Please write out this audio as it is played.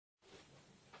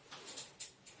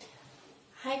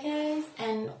Hi guys,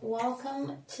 and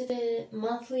welcome to the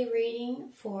monthly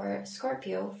reading for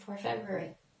Scorpio for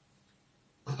February.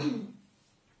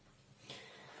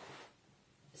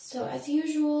 So as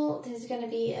usual, this is going to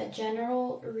be a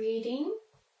general reading,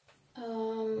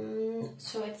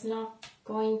 so it's not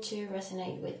going to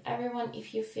resonate with everyone.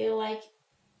 If you feel like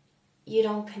you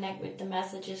don't connect with the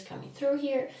messages coming through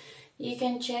here, you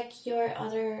can check your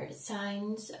other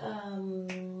signs,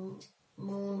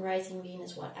 Moon, Rising,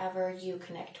 Venus, whatever you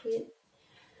connect with.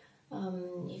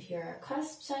 If you're a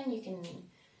cusp sign, you can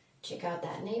check out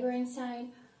that neighboring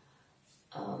sign.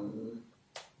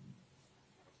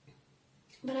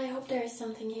 But I hope there is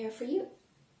something here for you.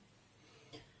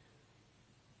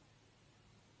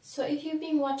 So if you've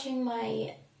been watching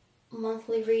my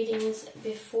monthly readings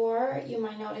before, you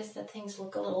might notice that things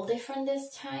look a little different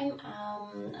this time.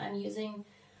 I'm using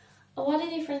a lot of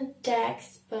different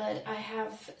decks, but I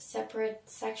have separate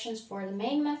sections for the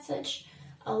main message,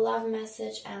 a love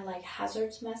message, and like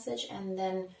hazards message, and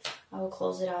then I will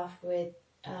close it off with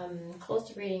close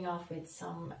the reading off with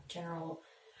some general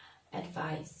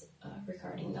advice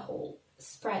regarding the whole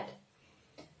spread.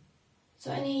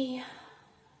 So any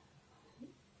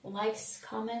likes,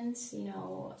 comments,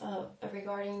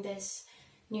 regarding this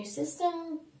new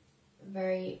system,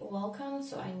 very welcome.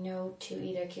 So I know to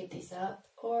either keep these up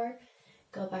or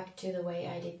go back to the way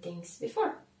I did things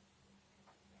before.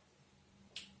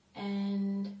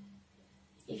 And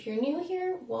if you're new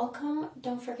here, welcome.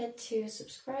 Don't forget to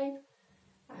subscribe.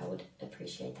 I would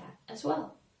appreciate that as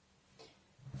well.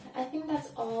 I think that's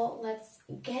all. Let's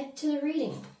get to the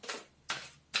reading.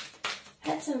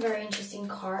 Had some very interesting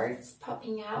cards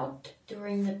popping out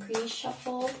during the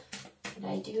pre-shuffle that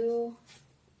I do.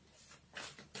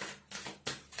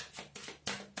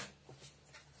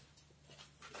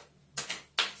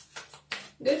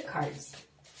 Good cards.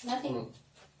 Nothing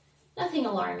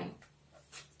alarming.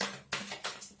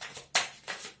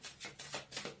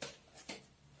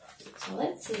 So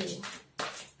let's see.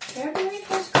 February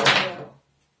for Scorpio.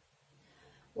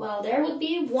 Well, there would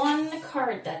be one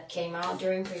card that came out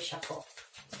during pre-shuffle.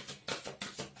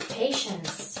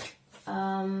 Patience.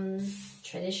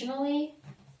 Traditionally,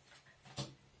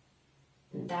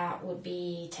 that would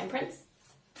be Temperance.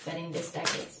 But in this deck,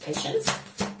 it's Patience.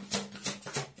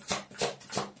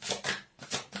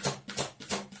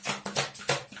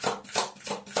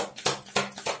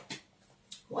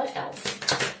 What else?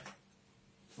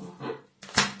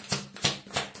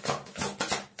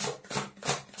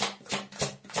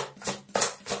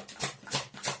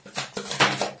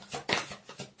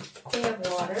 Queen of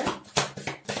Water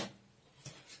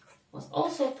was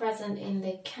also present in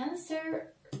the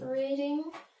Cancer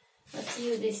reading. Let's see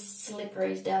who this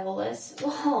slippery devil is.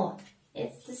 Whoa,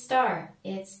 it's the Star.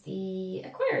 It's the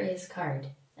Aquarius card.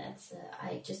 That's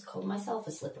I just called myself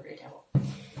a slippery devil.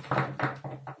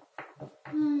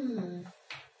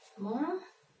 More?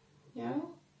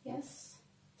 No? Yes?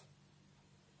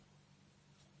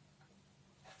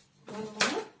 One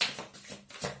more?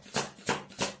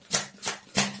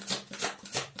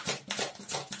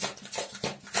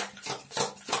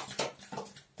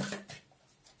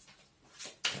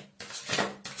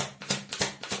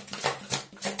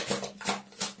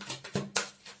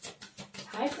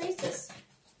 High Priestess.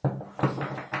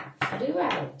 Do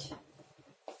out.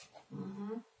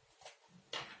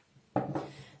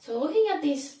 So looking at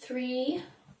these three,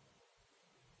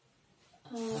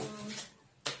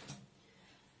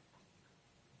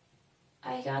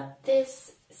 I got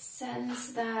this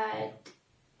sense that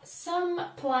some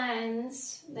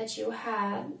plans that you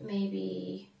had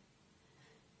maybe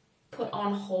put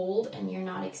on hold and you're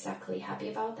not exactly happy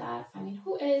about that. I mean,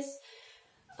 who is?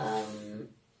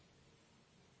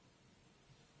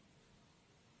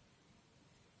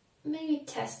 Maybe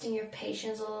testing your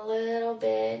patience a little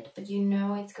bit, but you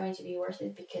know it's going to be worth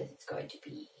it because it's going to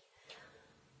be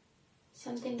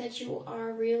something that you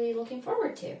are really looking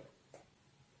forward to.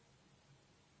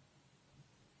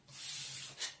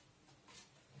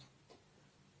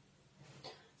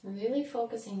 I'm really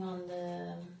focusing on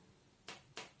the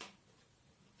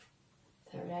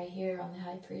third eye here on the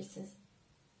High Priestess.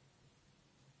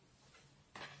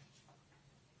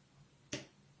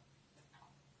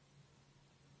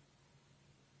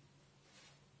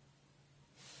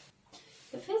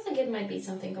 It feels like it might be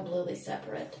something completely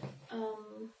separate.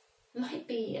 Might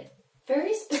be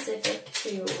very specific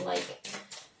to like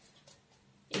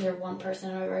either one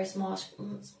person or a very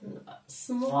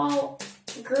small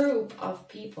group of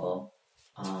people.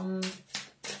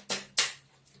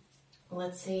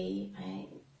 Let's see.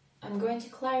 I'm going to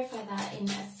clarify that in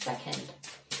a second.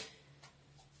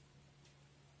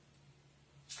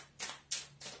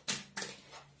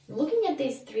 looking at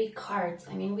these three cards,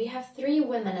 I mean, we have three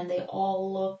women and they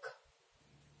all look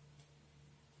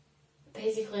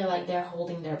basically like they're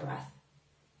holding their breath.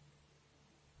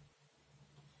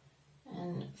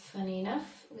 And funny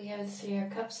enough, we have the Three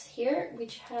of Cups here,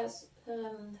 which has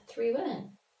three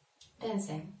women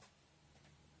dancing.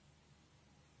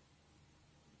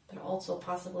 But also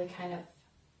possibly kind of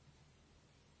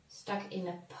stuck in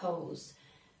a pose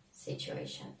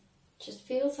situation. Just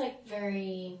feels like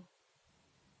very...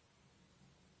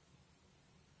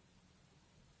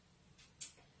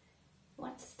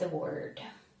 what's the word?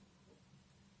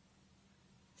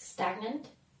 Stagnant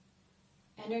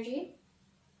energy.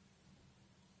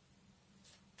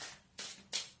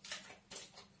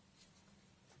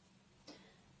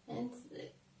 And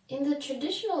in the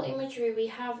traditional imagery, we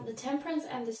have the Temperance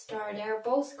and the Star. They are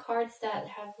both cards that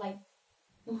have like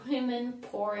women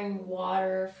pouring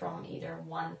water from either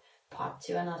one pot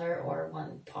to another or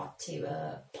one pot to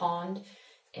a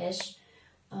pond-ish.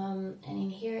 And in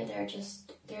here, they're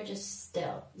just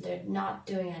still. They're not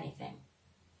doing anything.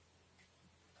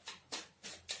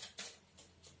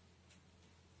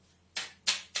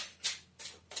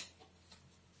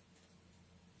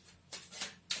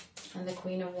 And the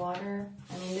Queen of Water.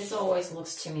 I mean, this always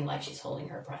looks to me like she's holding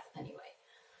her breath anyway.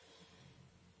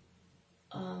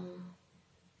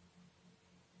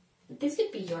 This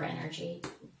could be your energy.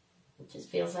 It just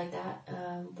feels like that.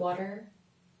 Water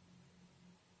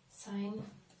sign.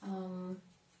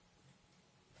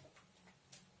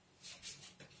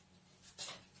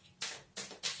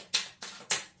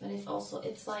 But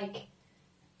it's like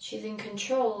she's in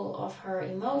control of her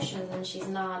emotions and she's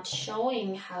not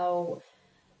showing how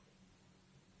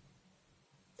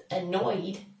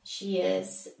annoyed she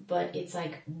is, but it's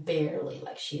like barely,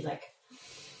 like she's like,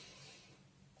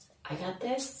 I got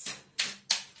this.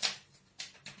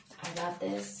 I got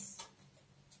this.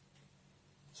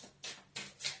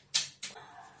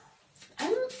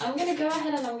 I'm gonna go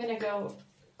ahead and I'm gonna go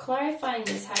clarifying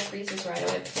this High Priestess right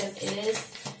away because it is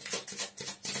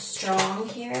strong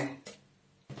here.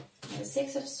 The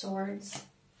Six of Swords.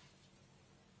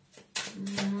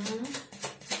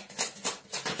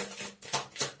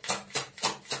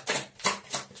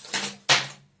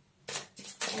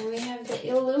 And we have the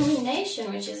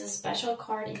Illumination, which is a special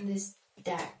card in this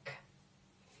deck.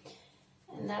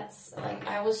 And that's like,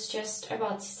 I was just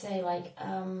about to say, like,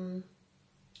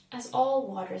 as all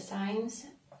water signs,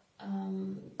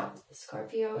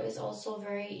 Scorpio is also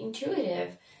very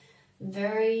intuitive,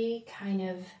 very kind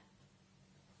of,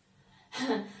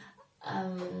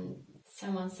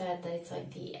 someone said that it's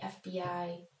like the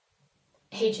FBI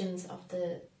agents of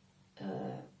the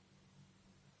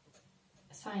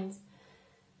signs.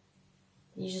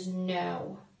 You just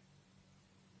know.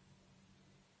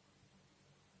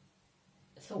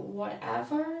 So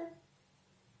whatever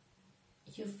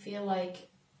you feel like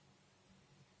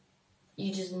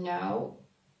you just know,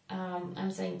 I'm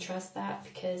saying trust that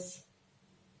because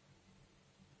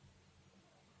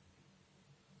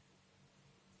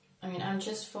I mean, I'm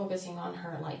just focusing on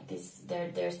her like this.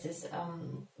 There's this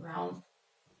round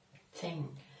thing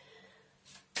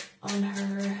on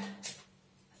her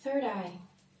third eye.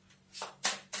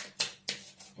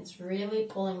 It's really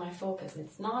pulling my focus.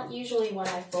 It's not usually what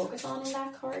I focus on in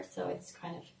that card, so it's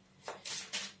kind of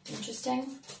interesting.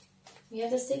 We have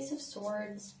the Six of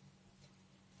Swords.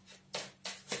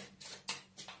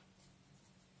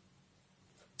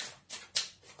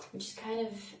 Which is kind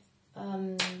of,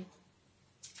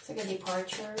 it's like a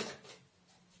departure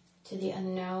to the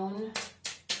unknown.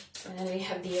 And then we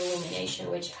have the Illumination,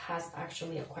 which has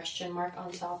actually a question mark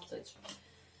on top, so it's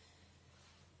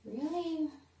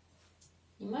really...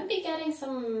 You might be getting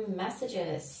some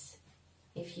messages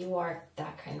if you are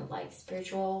that kind of like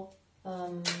spiritual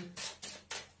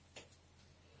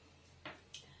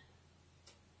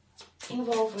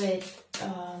involved with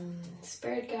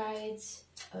spirit guides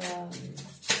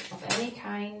of any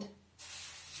kind.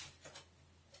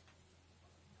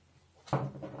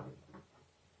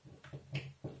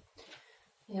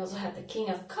 We also have the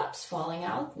King of Cups falling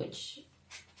out, which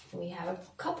we have a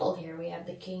couple here. We have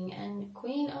the King and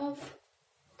Queen of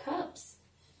Cups.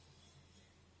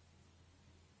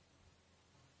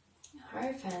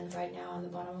 Hierophant right now on the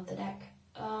bottom of the deck.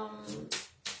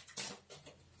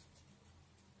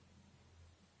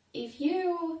 If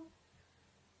you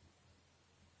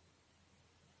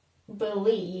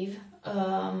believe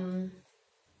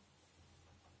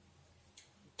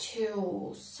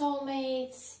to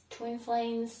soulmates, twin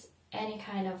flames, any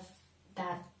kind of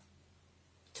that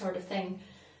sort of thing,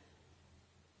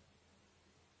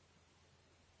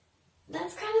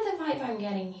 that's kind of the vibe I'm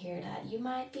getting here, that you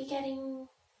might be getting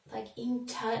like in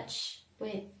touch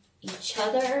with each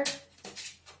other.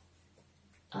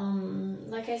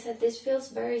 Like I said, this feels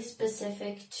very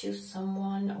specific to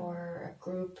someone or a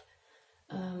group,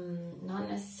 not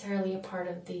necessarily a part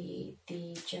of the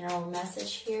general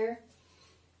message here.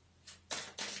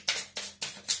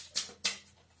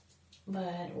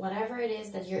 But whatever it is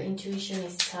that your intuition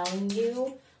is telling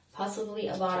you, possibly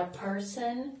about a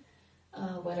person,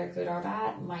 whether good or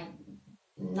bad, might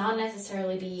not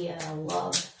necessarily be a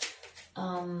love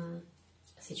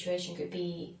situation. Could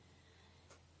be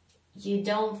you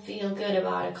don't feel good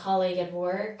about a colleague at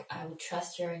work. I would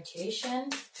trust your intuition,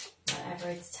 whatever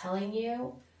it's telling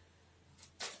you.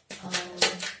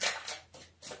 If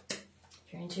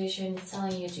your intuition is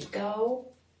telling you to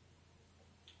go,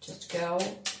 just go.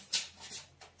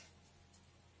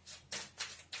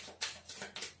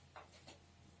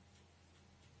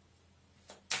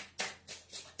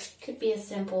 Could be as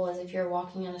simple as if you're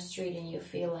walking on a street and you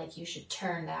feel like you should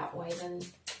turn that way, then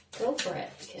go for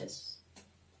it, because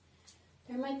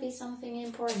there might be something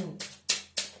important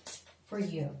for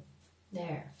you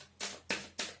there,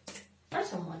 or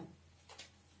someone.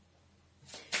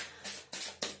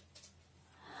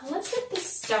 Let's get this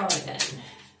started.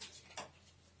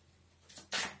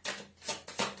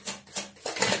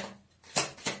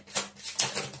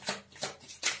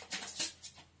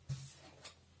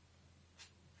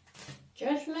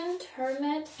 Judgment,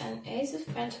 Hermit, and Ace of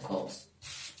Pentacles.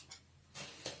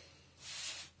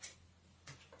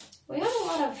 We have a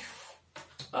lot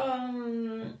of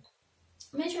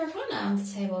major arcana on the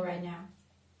table right now.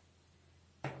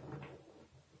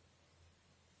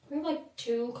 We have like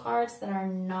 2 cards that are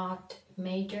not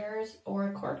majors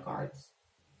or court cards.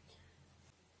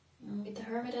 And with the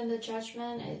Hermit and the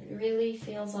Judgment, it really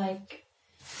feels like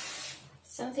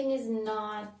something is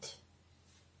not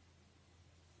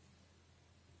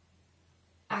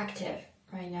active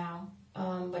right now,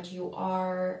 but you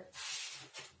are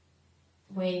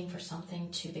waiting for something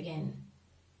to begin.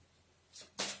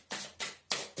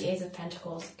 The Ace of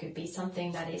Pentacles could be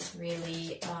something that is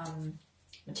really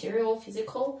material,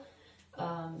 physical,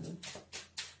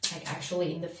 like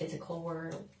actually in the physical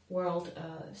world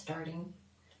starting.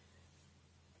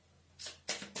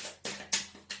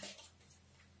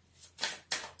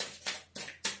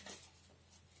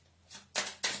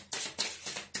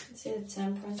 See the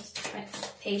Temperance, right?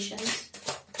 Patience.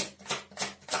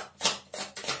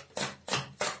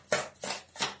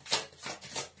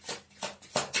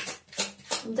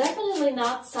 Definitely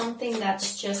not something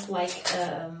that's just like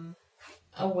a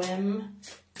whim.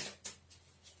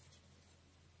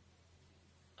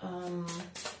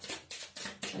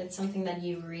 But it's something that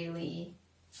you really,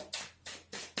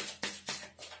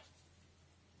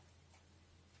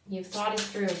 you've thought it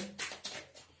through.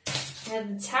 We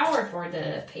have the Tower for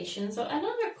the Patience. So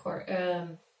another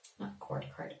not court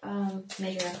card,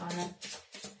 major arcana.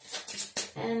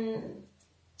 And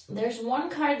there's one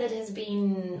card that has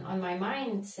been on my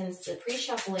mind since the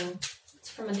pre-shuffling. It's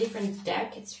from a different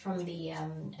deck. It's from the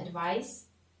advice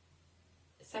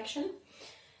section.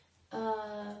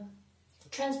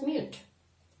 Transmute.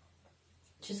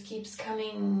 Just keeps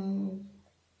coming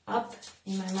up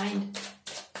in my mind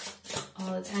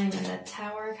all the time. And that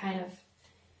Tower kind of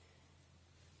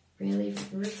really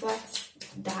reflects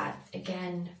that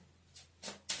again.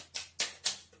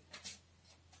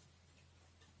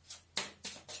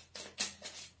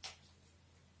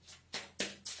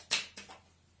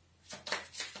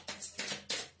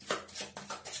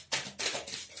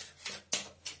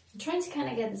 I'm trying to kind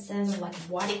of get the sense of like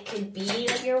what it could be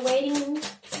that you're waiting,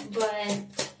 but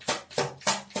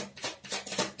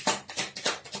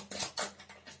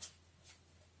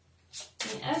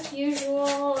as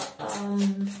usual,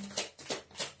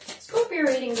 Scorpio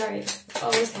readings are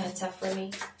always kind of tough for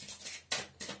me.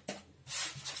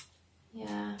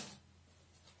 Yeah.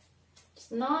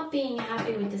 Just not being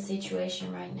happy with the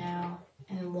situation right now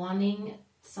and wanting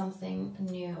something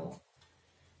new.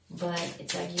 But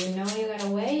it's like, you know you gotta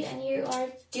wait, and you are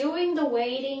doing the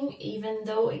waiting even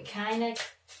though it kind of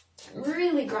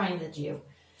really grinded you.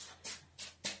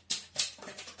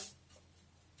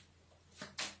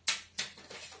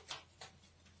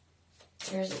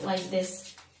 There's like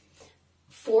this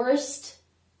forced,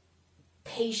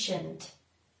 patient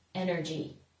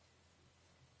energy.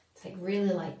 It's like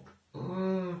really like,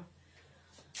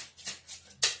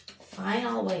 fine,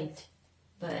 I'll wait.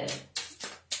 But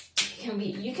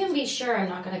you can be sure I'm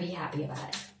not going to be happy about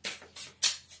it.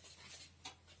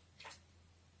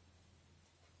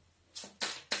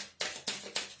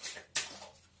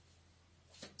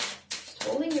 Just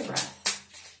holding your breath.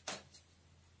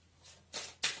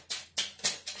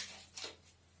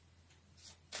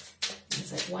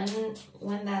 It's like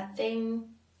when that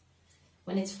thing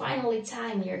when it's finally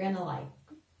time, you're gonna like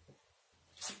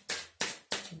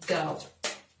go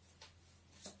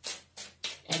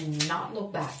and not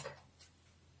look back.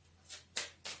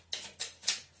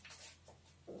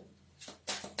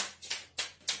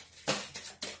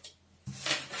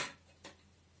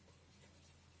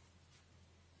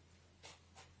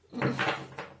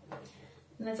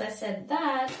 And as I said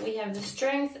that, we have the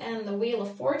Strength and the Wheel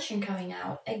of Fortune coming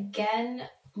out. Again,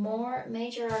 more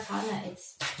major arcana.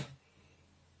 It's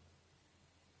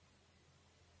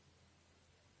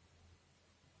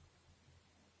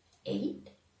eight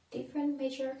different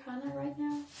major arcana right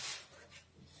now.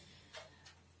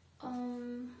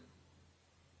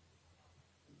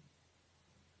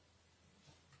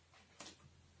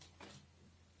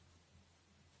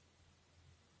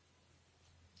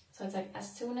 So it's like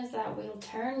as soon as that wheel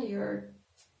turned, you're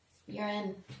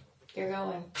in, you're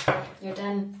going, you're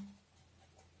done.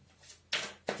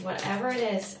 Whatever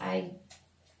it is, I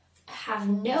have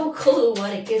no clue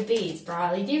what it could be. It's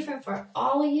probably different for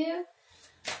all of you.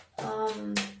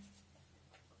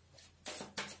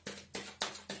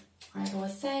 Like I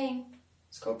was saying,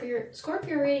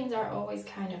 Scorpio readings are always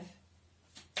kind of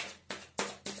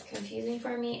confusing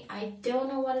for me. I don't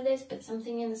know what it is, but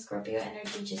something in the Scorpio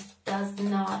energy just does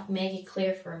not make it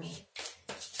clear for me.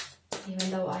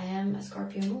 Even though I am a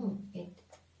Scorpio moon, it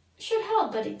should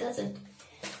help, but it doesn't.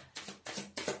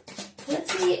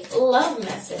 Let's see, love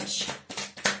message.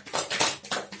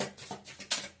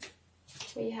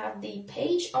 We have the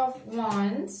Page of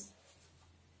Wands.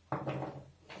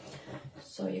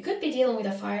 So you could be dealing with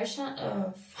a fire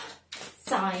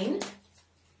sign.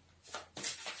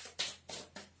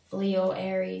 Leo,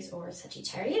 Aries, or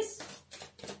Sagittarius.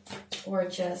 Or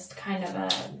just kind of a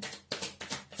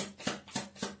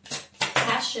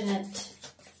passionate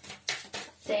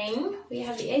thing. We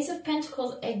have the Ace of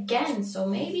Pentacles again. So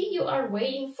maybe you are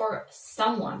waiting for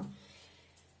someone.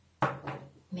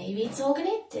 Maybe it's all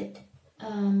connected.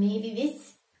 Maybe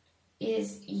this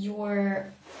is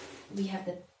your... We have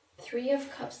the Three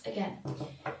of Cups again.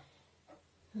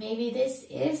 Maybe this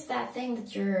is that thing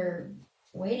that you're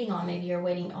waiting on. Maybe you're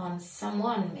waiting on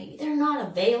someone. Maybe they're not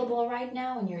available right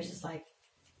now and you're just like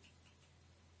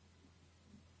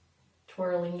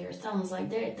twirling your thumbs like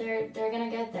they're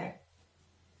gonna get there.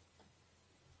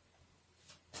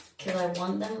 Because I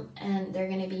want them and they're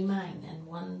gonna be mine. And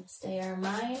once they are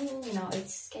mine, you know,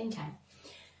 it's game time.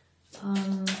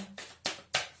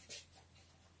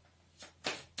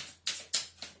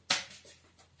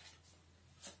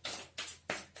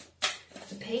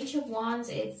 The Page of Wands,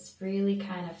 it's really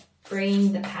kind of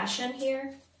bringing the passion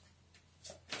here.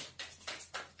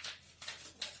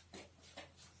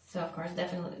 So of course,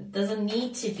 definitely, it doesn't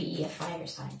need to be a fire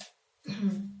sign.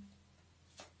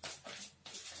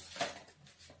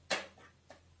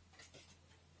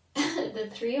 The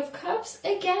Three of Cups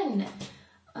again.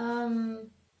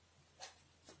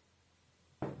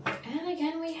 And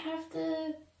again, we have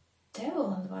the Devil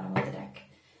on the bottom of the deck.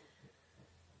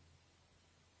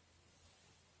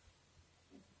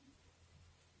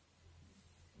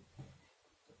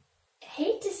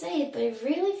 Hate to say it, but it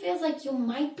really feels like you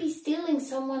might be stealing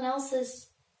someone else's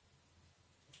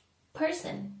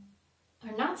person.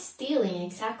 Or not stealing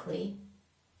exactly.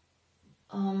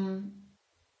 It's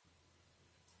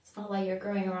not like you're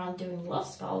going around doing love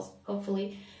spells,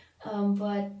 hopefully.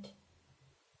 But,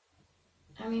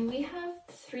 I mean, we have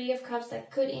the Three of Cups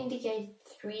that could indicate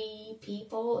 3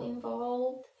 people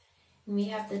involved. And we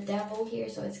have the Devil here,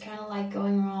 so it's kind of like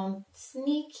going around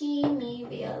sneaky,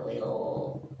 maybe a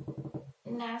little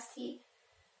nasty.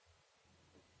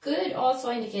 Could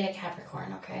also indicate a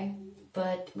Capricorn, okay?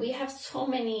 But we have so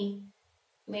many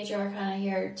major arcana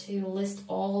here to list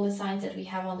all the signs that we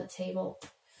have on the table.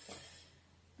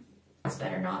 It's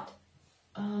better not.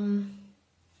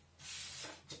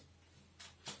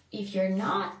 If you're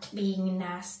not being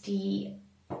nasty,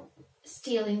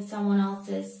 stealing someone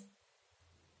else's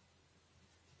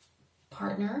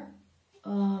partner,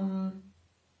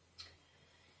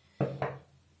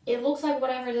 it looks like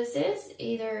whatever this is,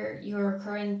 either your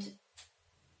current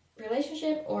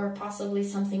relationship or possibly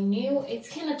something new,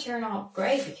 it's gonna turn out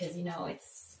great because, you know,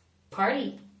 it's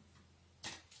party.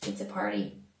 It's a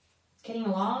party. Getting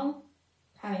along,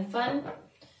 having fun,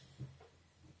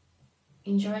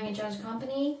 enjoying each other's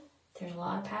company. There's a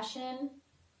lot of passion.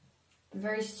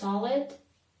 Very solid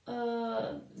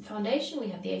foundation. We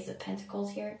have the Ace of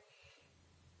Pentacles here.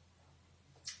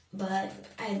 But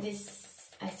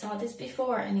I saw this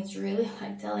before and it's really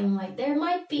like telling like there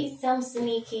might be some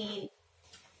sneaky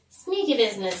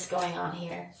business going on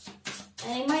here.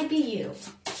 And it might be you.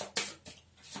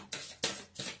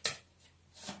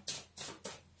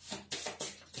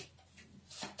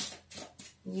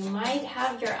 You might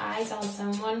have your eyes on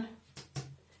someone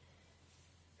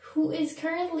who is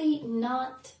currently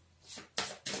not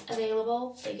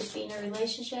available. They could be in a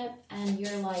relationship and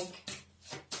you're like,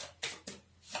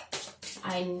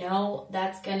 I know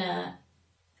that's gonna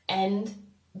end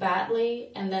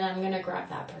badly, and then I'm gonna grab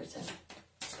that person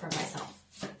for myself.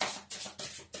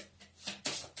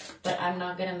 But I'm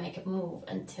not gonna make a move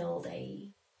until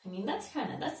they, I mean, that's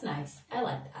nice. I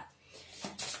like that.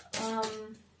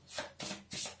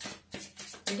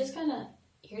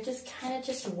 You're just kind of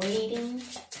just waiting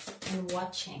and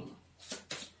watching.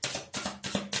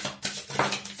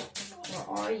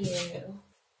 Or are you?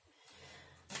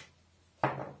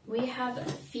 We have a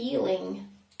feeling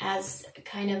as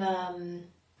kind of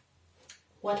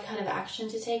what kind of action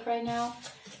to take right now,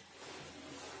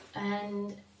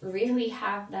 and really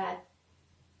have that.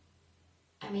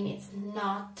 I mean, it's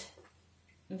not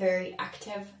very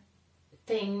active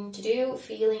thing to do.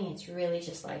 Feeling, it's really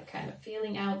just like kind of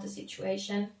feeling out the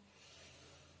situation,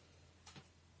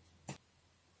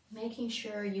 making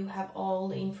sure you have all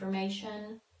the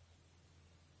information,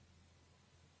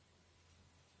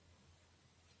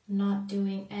 not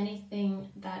doing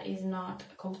anything that is not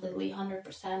completely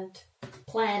 100%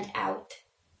 planned out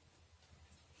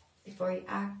before you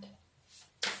act.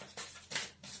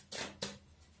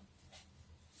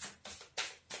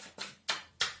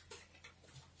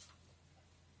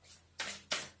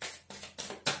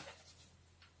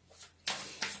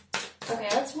 Okay,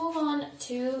 let's move on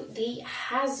to the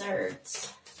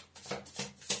hazards.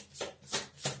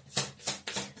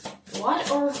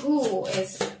 What or who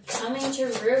is coming to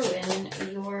ruin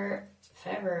your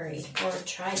February, or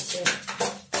try to?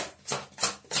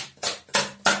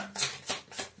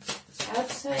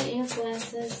 Outside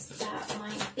influences that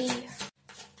might be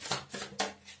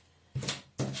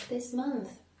this month.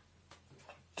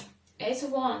 Ace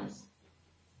of Wands.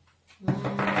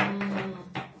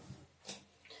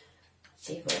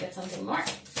 See if we get something more.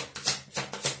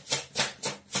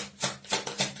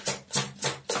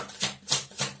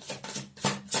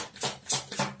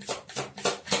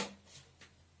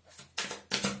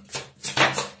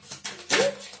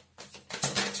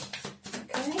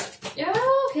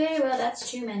 Okay, well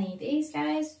that's too many. These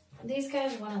guys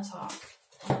want to talk.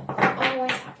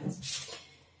 Always happens.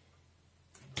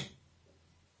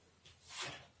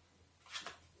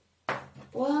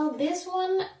 Well, this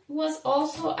one was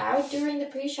also out during the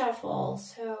pre-shuffle,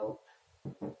 so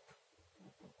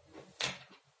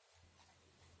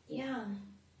yeah.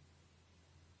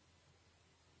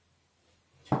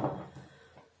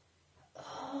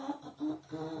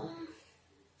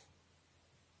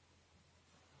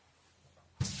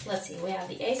 Let's see, we have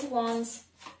the Ace of Wands,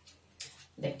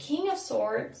 the King of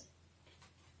Swords,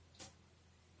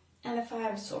 and the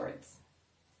Five of Swords.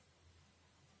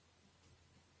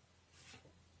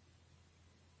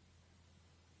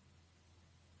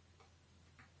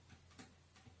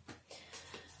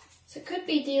 So it could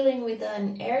be dealing with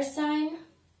an air sign,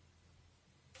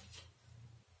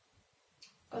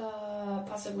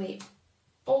 possibly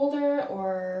older,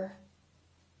 or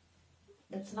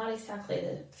that's not exactly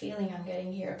the feeling I'm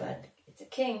getting here, but it's a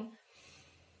king.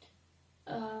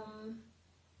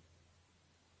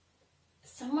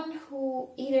 Someone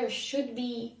who either should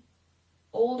be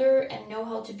older and know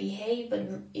how to behave, but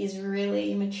is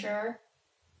really immature,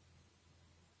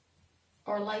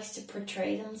 or likes to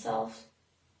portray themselves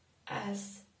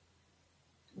as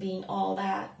being all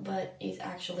that, but is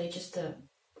actually just a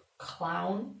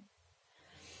clown.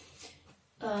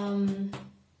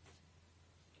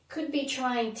 Could be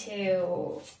trying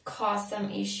to cause some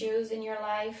issues in your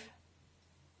life.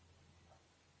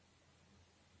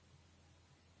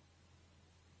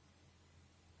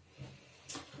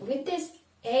 With this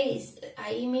ace,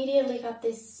 I immediately got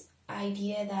this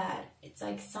idea that it's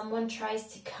like someone tries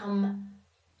to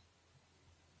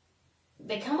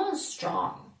they come on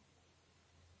strong,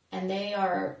 and they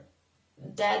are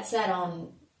dead set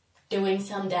on doing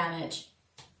some damage.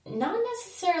 Not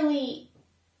necessarily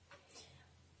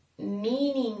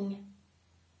meaning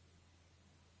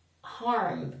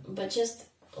harm, but just,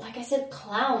 like I said,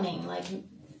 clowning, like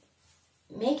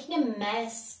making a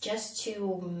mess just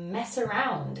to mess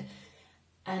around.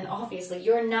 And obviously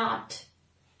you're not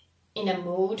in a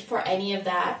mood for any of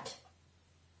that.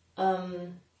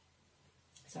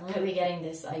 So I'm really getting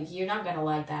this, like, you're not gonna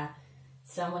like that.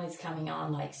 Someone is coming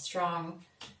on like strong.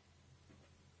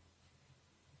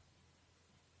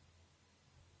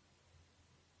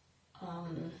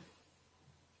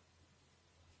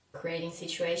 Creating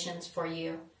situations for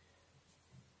you.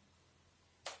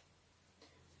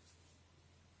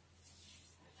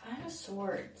 Five of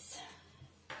Swords.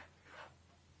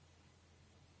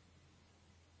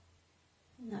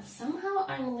 Now, somehow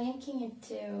I'm linking it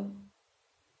to...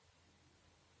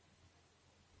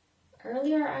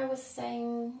 Earlier I was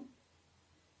saying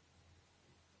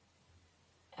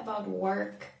about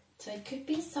work. So it could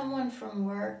be someone from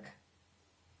work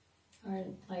or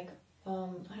like, I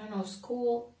don't know,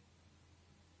 school,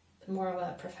 but more of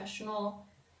a professional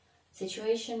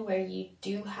situation where you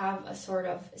do have a sort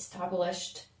of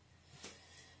established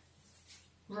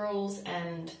rules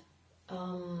and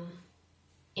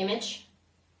image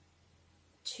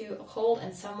to uphold,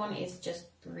 and someone is just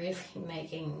really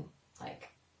making like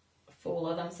a fool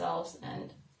of themselves.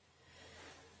 And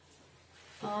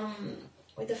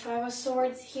with the Five of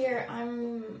Swords here,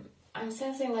 I'm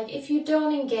sensing like if you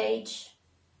don't engage,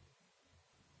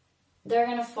 they're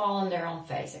gonna fall on their own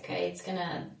face, okay? It's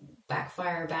gonna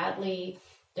backfire badly.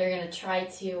 They're gonna try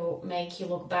to make you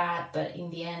look bad, but in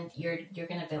the end you're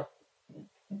gonna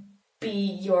be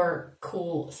your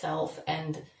cool self,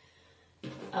 and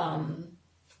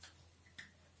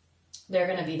they're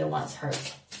gonna be the ones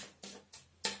hurt.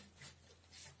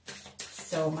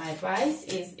 So my advice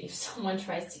is, if someone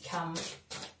tries to come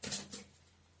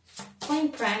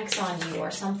playing pranks on you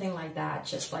or something like that,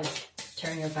 just like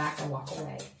turn your back and walk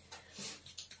away.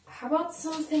 How about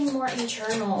something more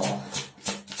internal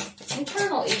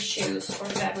issues for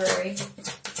February?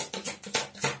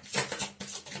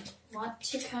 What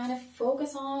to kind of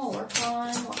focus on, work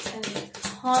on, what can be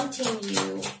haunting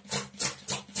you?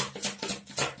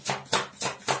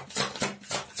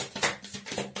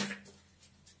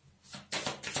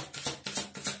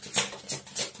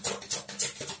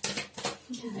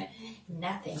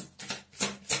 Nothing.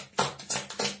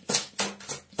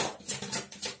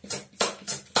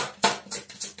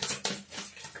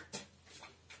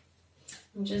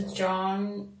 I'm just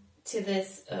drawn to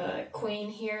this queen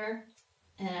here,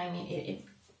 and I mean it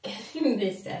in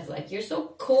this sense, like, you're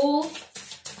so cool.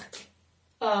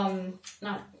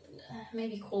 Not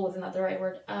maybe cool is not the right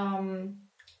word.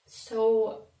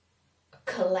 So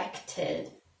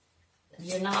collected.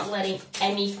 You're not letting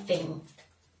anything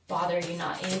bother you,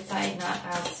 not inside, not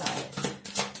outside.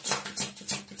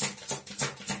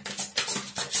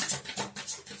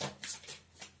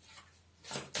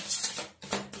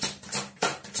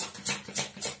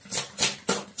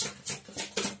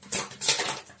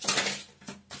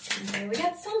 Okay, we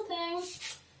got something.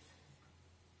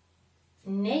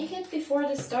 Naked before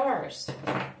the stars.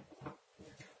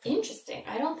 Interesting.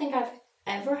 I don't think I've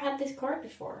ever had this card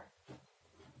before.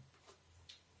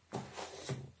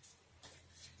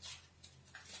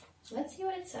 Let's see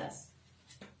what it says.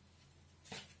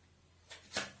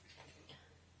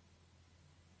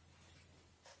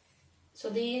 So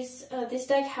this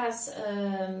deck has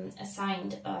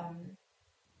assigned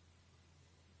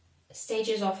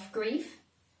stages of grief,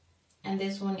 and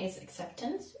this one is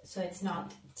acceptance, so it's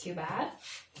not too bad.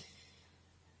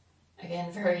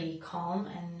 Again, very calm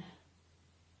and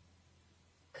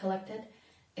collected.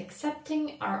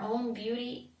 Accepting our own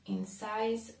beauty in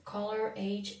size, color,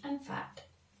 age, and fat.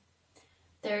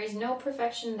 There is no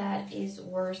perfection that is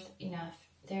worth enough.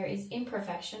 There is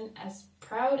imperfection as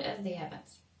proud as the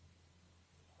heavens.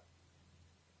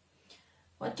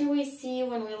 What do we see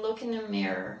when we look in a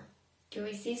mirror? Do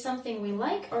we see something we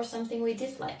like or something we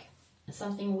dislike?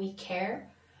 Something we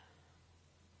care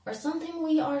or something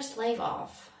we are slave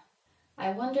of?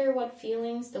 I wonder what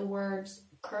feelings the words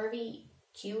curvy,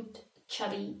 cute,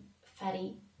 chubby,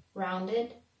 fatty,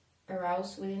 rounded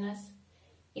arouse within us.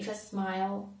 If a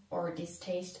smile or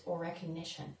distaste or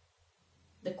recognition.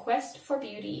 The quest for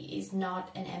beauty is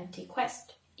not an empty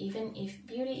quest. Even if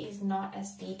beauty is not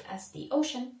as deep as the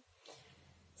ocean,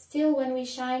 still when we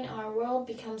shine, our world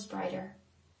becomes brighter.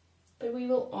 But we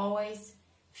will always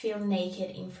feel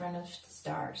naked in front of the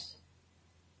stars.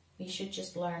 We should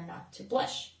just learn not to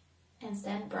blush and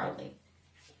stand proudly.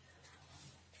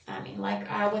 I mean,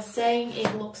 like I was saying,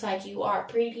 it looks like you are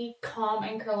pretty calm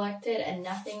and collected and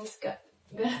nothing's gonna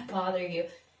bother you.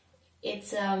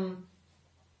 It's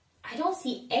I don't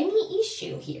see any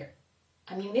issue here.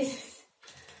 I mean, this is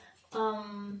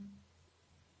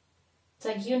it's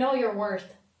like, you know your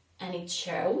worth and it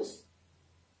shows.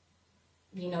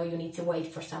 You know you need to wait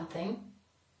for something,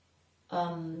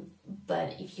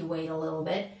 but if you wait a little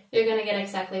bit, you're gonna get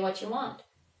exactly what you want,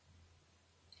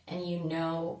 and you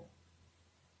know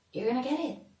you're gonna get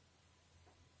it.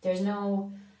 There's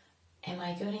no am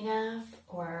I good enough,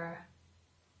 or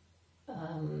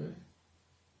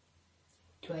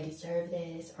do I deserve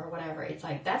this, or whatever. It's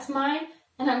like, that's mine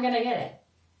and I'm gonna get it.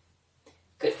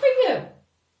 Good for you.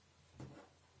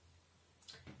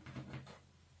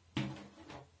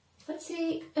 Let's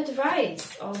see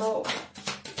advice, although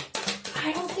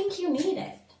I don't think you need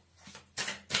it.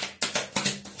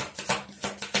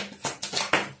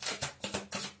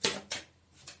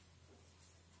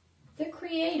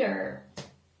 Creator.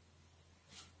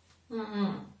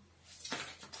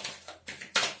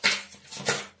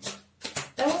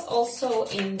 That was also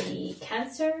in the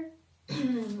Cancer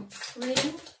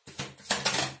reading,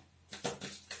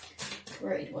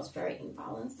 where it was very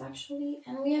imbalanced actually.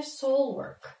 And we have soul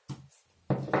work.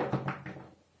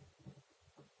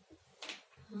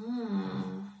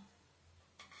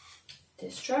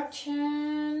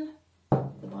 Destruction,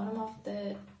 the bottom of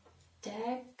the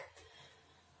deck.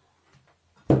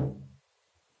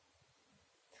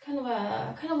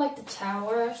 It's kind of like the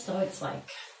Tower, so it's like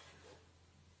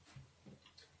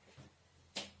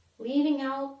leaving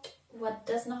out what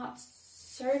does not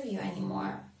serve you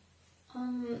anymore.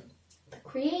 The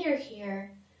Creator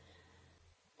here,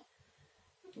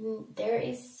 there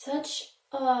is such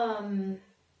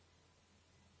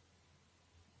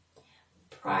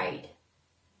pride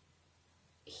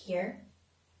here,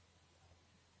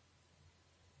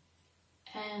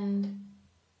 and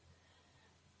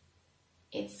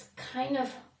it's kind of,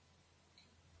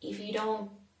 if you don't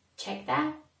check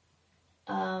that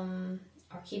or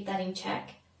keep that in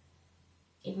check,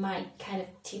 it might kind of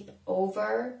tip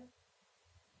over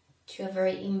to a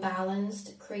very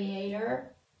imbalanced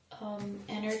Creator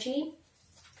energy.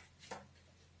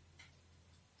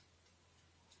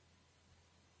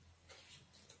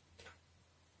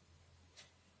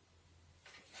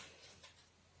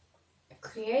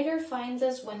 Creator finds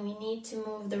us when we need to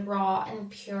move the raw and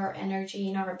pure energy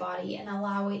in our body and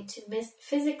allow it to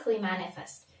physically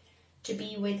manifest. To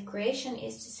be with creation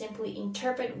is to simply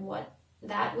interpret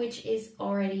that which is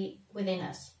already within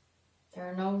us. There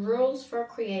are no rules for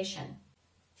creation.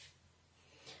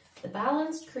 The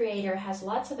balanced Creator has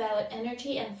lots of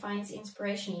energy and finds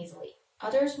inspiration easily.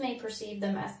 Others may perceive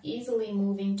them as easily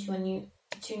moving to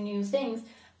new things,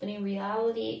 but in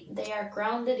reality, they are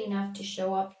grounded enough to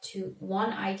show up to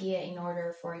one idea in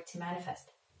order for it to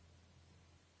manifest.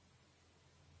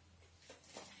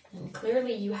 And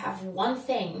clearly you have one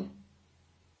thing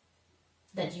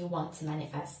that you want to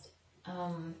manifest.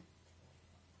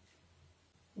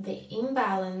 The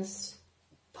imbalance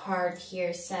part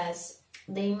here says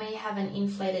they may have an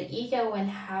inflated ego and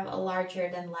have a larger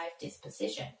than life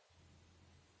disposition.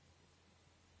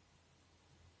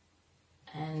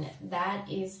 And that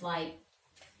is like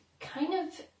kind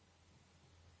of,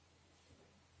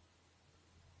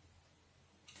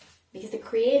 because the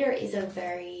Creator is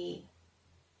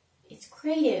it's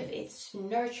creative, it's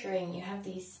nurturing, you have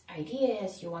these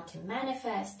ideas you want to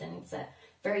manifest, and it's a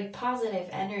very positive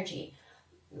energy.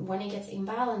 When it gets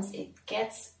imbalanced, it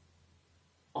gets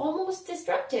almost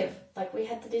destructive, like we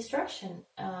had the destruction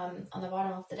on the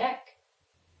bottom of the deck.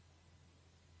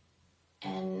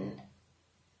 And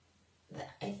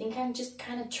I think I'm just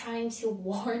kind of trying to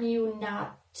warn you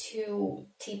not to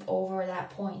tip over that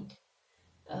point.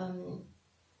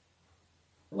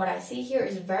 What I see here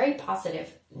is very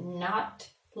positive, not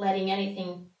letting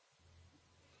anything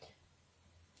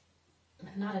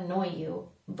not annoy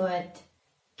you, but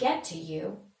get to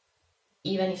you.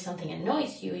 Even if something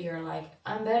annoys you, you're like,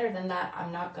 I'm better than that,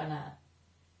 I'm not gonna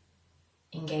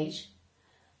engage.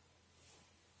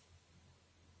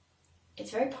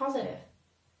 It's very positive.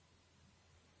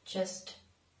 Just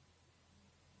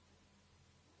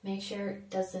make sure it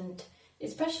doesn't,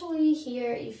 especially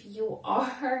here if you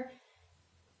are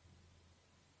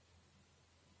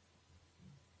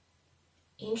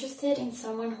interested in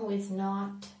someone who is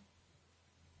not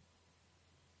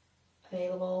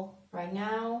available right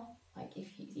now, like if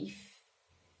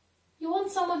you want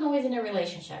someone who is in a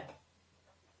relationship,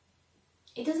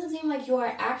 it doesn't seem like you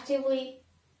are actively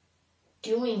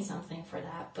doing something for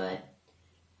that, but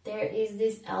there is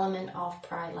this element of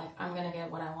pride, like I'm gonna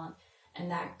get what I want, and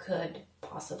that could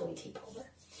possibly tip over.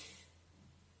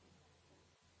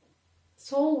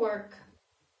 Soul work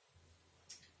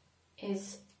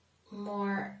is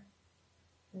more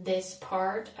this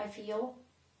part, I feel.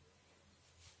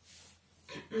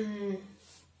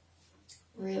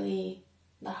 Really,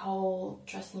 the whole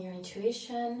trusting your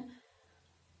intuition.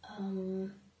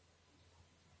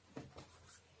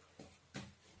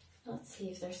 Let's see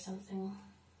if there's something.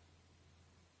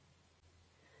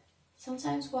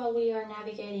 Sometimes while we are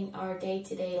navigating our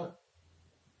day-to-day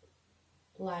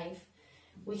life,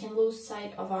 we can lose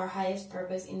sight of our highest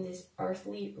purpose in this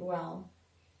earthly realm.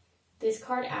 This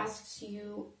card asks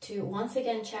you to once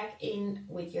again check in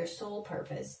with your soul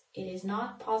purpose. It is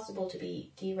not possible to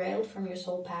be derailed from your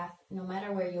soul path, no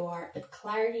matter where you are, but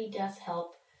clarity does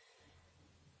help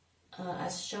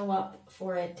us show up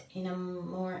for it in a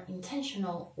more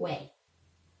intentional way.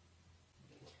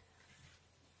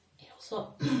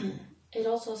 It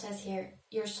also says here,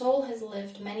 your soul has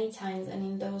lived many times, and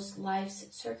in those lives,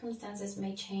 circumstances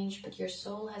may change, but your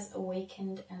soul has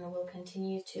awakened and will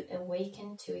continue to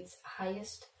awaken to its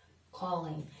highest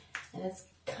calling. And that's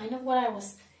kind of what I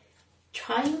was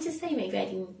trying to say. Maybe I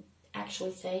didn't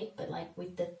actually say it, but like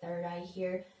with the third eye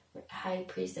here, High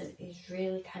Priestess is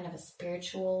really kind of a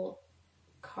spiritual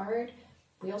card.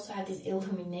 We also have this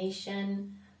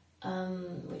illumination,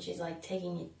 which is like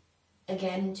taking it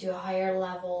again to a higher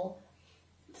level.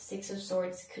 The Six of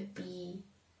Swords could be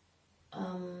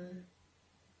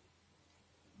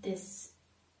this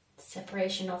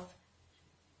separation of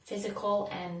physical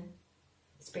and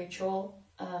spiritual,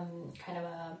 kind of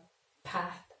a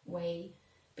pathway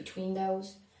between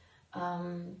those.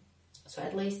 So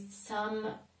at least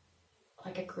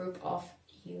like a group of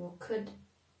you could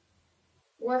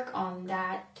work on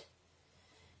that,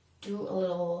 do a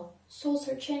little soul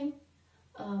searching.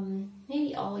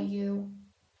 Maybe all of you,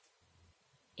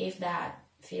 if that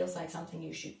feels like something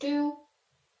you should do.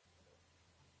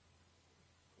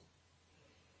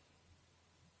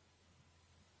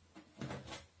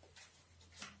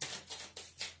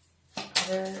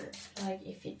 Or like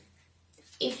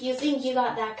if you think you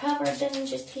got that covered, then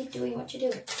just keep doing what you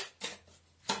do.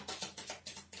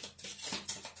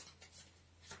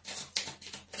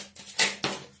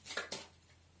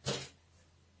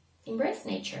 Embrace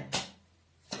nature.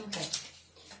 Okay.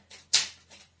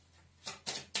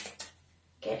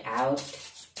 Get out,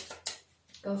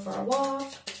 go for a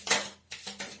walk,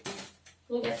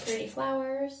 look at pretty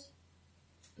flowers.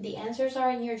 The answers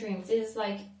are in your dreams. This is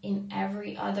like in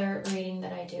every other reading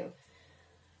that I do.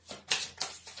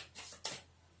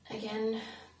 Again,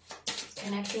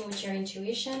 connecting with your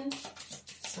intuition.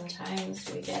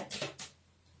 Sometimes we get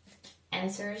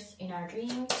answers in our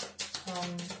dreams.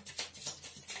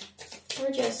 Or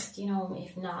just,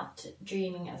 if not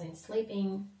dreaming as in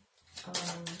sleeping,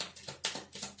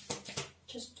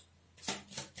 just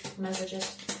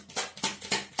messages.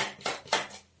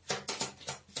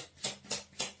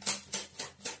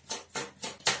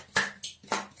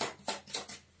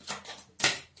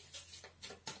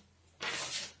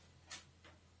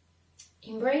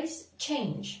 Embrace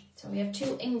change. So we have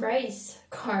two embrace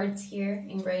cards here.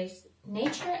 Embrace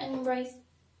nature and embrace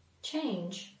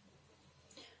change.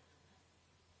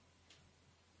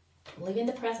 Live in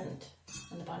the present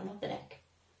on the bottom of the deck.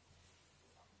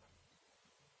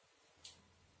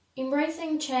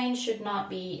 Embracing change should not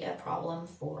be a problem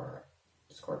for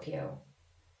Scorpio.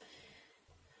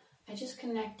 I just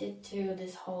connected to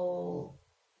this whole,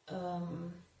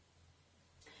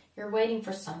 you're waiting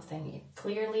for something. You're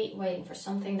clearly waiting for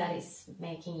something that is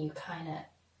making you kind of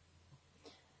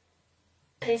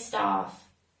pissed off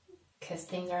because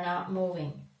things are not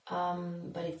moving.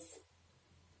 But it's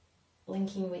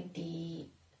linking with the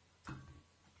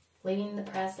living in the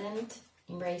present,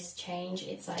 embrace change.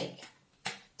 It's like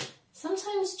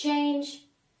sometimes change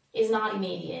is not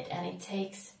immediate and it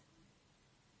takes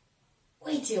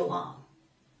way too long.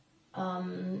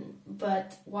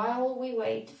 But while we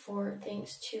wait for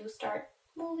things to start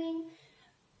moving,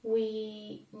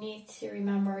 we need to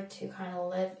remember to kind of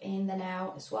live in the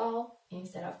now as well,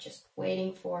 instead of just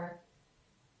waiting for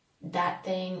that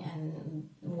thing and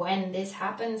when this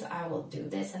happens I will do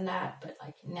this and that. But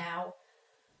like now,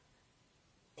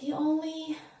 the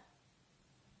only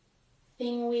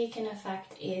thing we can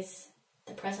affect is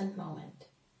the present moment.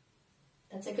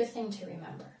 That's a good thing to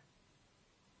remember.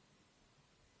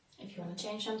 If you want to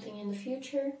change something in the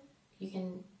future, you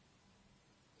can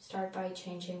start by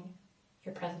changing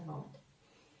your present moment.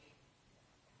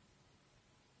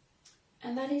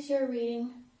 And that is your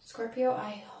reading, Scorpio.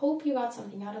 I hope you got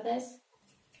something out of this.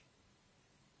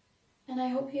 And I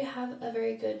hope you have a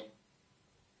very good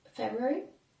February.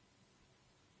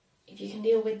 If you can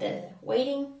deal with the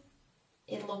waiting,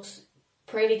 it looks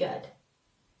pretty good.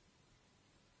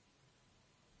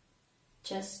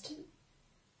 Just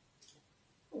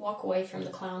walk away from the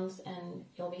clowns and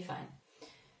you'll be fine.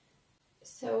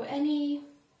 So any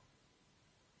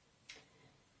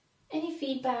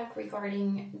feedback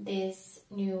regarding this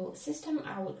new system,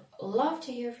 I would love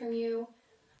to hear from you.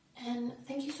 And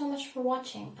thank you so much for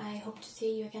watching. I hope to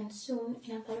see you again soon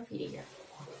in another video.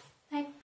 Bye.